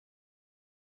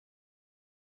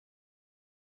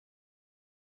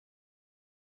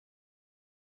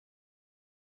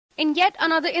In yet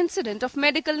another incident of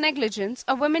medical negligence,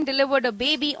 a woman delivered a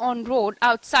baby on road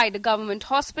outside a government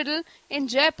hospital in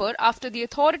Jaipur after the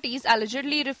authorities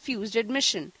allegedly refused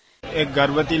admission. एक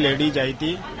गर्भवती ladies आई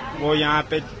थी, वो यहाँ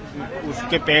पे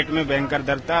उसके पेट में भयंकर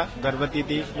दर्द था, गर्भवती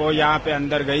थी। वो यहाँ पे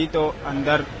अंदर गई तो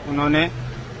अंदर उन्होंने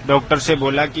डॉक्टर से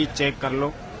बोला कि चेक कर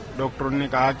लो। डॉक्टर ने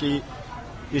कहा कि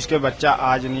इसके बच्चा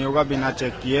आज नहीं होगा बिना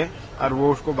चेक किए, और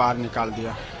वो उसको बाहर निकाल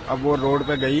दिया। अब वो रोड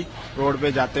पे गई, रोड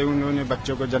पे जाते हुए उन्होंने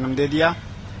बच्चों को जन्म दे दिया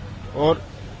और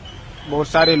बहुत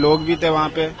सारे लोग भी थे वहाँ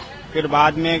पे। फिर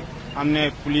बाद में हमने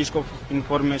पुलिस को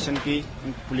इन्फॉर्मेशन की,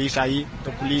 पुलिस आई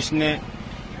तो पुलिस ने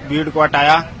भीड़ को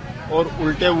हटाया और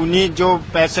उल्टे उन्हीं जो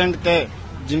पेशेंट थे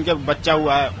जिनके बच्चा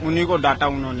हुआ है उन्हीं को डांटा।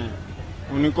 उन्होंने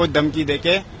उन्हीं को धमकी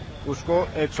देके उसको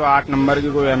 108 नंबर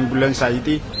की कोई एम्बुलेंस आई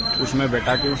थी उसमें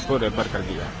बैठा के उसको रेफर कर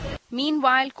दिया।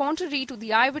 Meanwhile, contrary to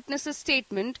the eyewitnesses'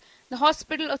 statement, the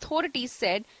hospital authorities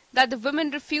said that the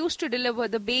women refused to deliver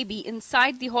the baby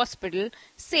inside the hospital,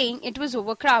 saying it was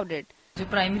overcrowded. जो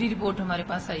प्राइमरी रिपोर्ट हमारे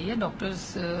पास आई है डॉक्टर्स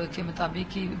के मुताबिक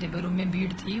कि लेबर रूम में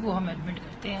भीड़ थी, वो हम एडमिट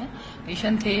करते हैं।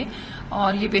 पेशेंट थे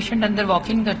और ये पेशेंट अंदर वॉक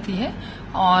इन करती है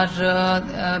और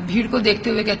भीड़ को देखते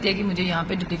हुए कहती है कि मुझे यहाँ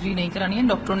पे डिलीवरी नहीं करानी है।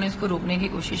 डॉक्टरों ने इसको रोकने की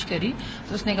कोशिश करी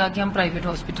तो उसने कहा कि हम प्राइवेट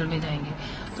हॉस्पिटल में जाएंगे।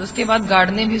 तो उसके बाद गार्ड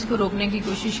ने भी इसको रोकने की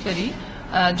कोशिश करी,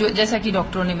 जो जैसा कि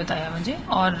डॉक्टरों ने बताया मुझे,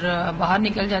 और बाहर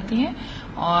निकल जाती हैं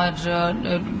और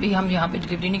भी हम यहाँ पे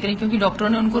डिलीवरी नहीं करेंगे क्योंकि डॉक्टरों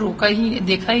ने उनको रोका ही,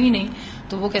 देखा ही नहीं,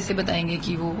 तो वो कैसे बताएंगे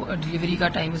कि वो डिलीवरी का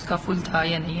टाइम उसका फुल था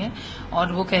या नहीं है।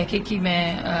 और वो कह के कि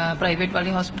मैं प्राइवेट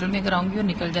वाले हॉस्पिटल में कराऊंगी और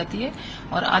निकल जाती है।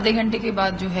 और आधे घंटे के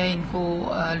बाद जो है इनको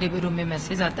लेबर रूम में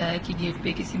मैसेज आता है कि गेट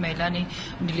पे किसी महिला ने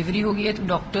डिलीवरी हो गई है। तो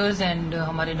डॉक्टर्स एंड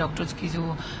हमारे डॉक्टर्स की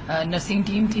जो नर्सिंग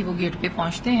टीम थी वो गेट पे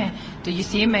पहुंचते हैं तो ये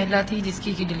सेम महिला थी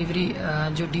जिसकी की डिलीवरी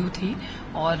जो ड्यू थी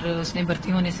और उसने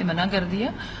भर्ती होने से मना कर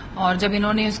दिया। और जब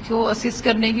इन्होंने इसको असिस्ट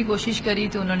करने की कोशिश करी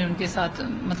तो उन्होंने उनके साथ,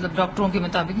 मतलब डॉक्टरों के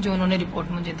मुताबिक जो उन्होंने रिपोर्ट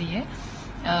मुझे दी है,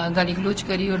 गाली गलौज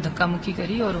करी और धक्का मुक्की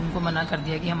करी और उनको मना कर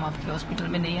दिया कि हम आपके हॉस्पिटल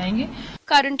में नहीं आएंगे।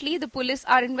 Currently, the police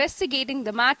are investigating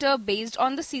the matter based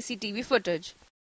on the CCTV footage.